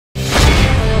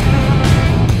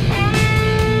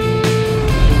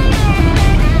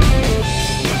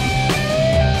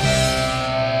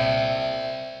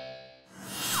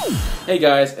Hey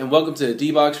guys, and welcome to the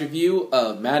D-Box review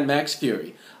of Mad Max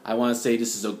Fury. I want to say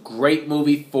this is a great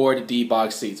movie for the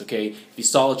D-Box seats, okay? If you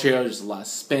saw the trailer, there's a lot of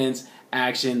suspense,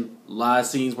 action, a lot of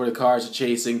scenes where the cars are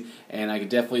chasing, and I can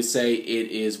definitely say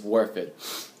it is worth it.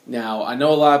 Now, I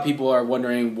know a lot of people are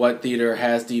wondering what theater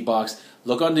has D-Box.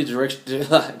 Look on the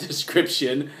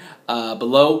description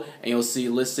below, and you'll see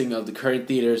a listing of the current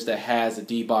theaters that has the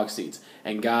D-Box seats.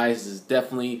 And guys, this is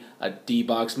definitely a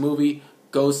D-Box movie.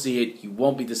 Go see it. You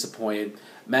won't be disappointed.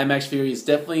 Mad Max Fury is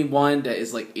definitely one that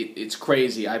is like, it's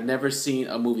crazy. I've never seen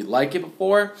a movie like it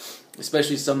before,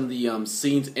 especially some of the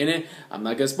scenes in it. I'm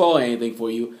not going to spoil anything for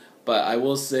you, but I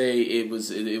will say it was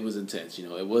intense. You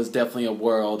know, it was definitely a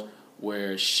world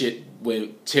where shit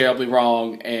went terribly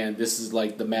wrong, and this is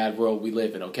like the mad world we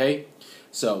live in, okay?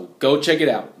 So, go check it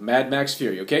out. Mad Max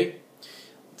Fury, okay?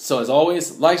 So, as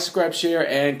always, like, subscribe, share,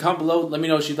 and comment below. Let me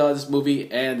know what you thought of this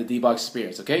movie and the D-Box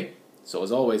experience, okay? So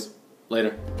as always,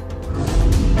 later.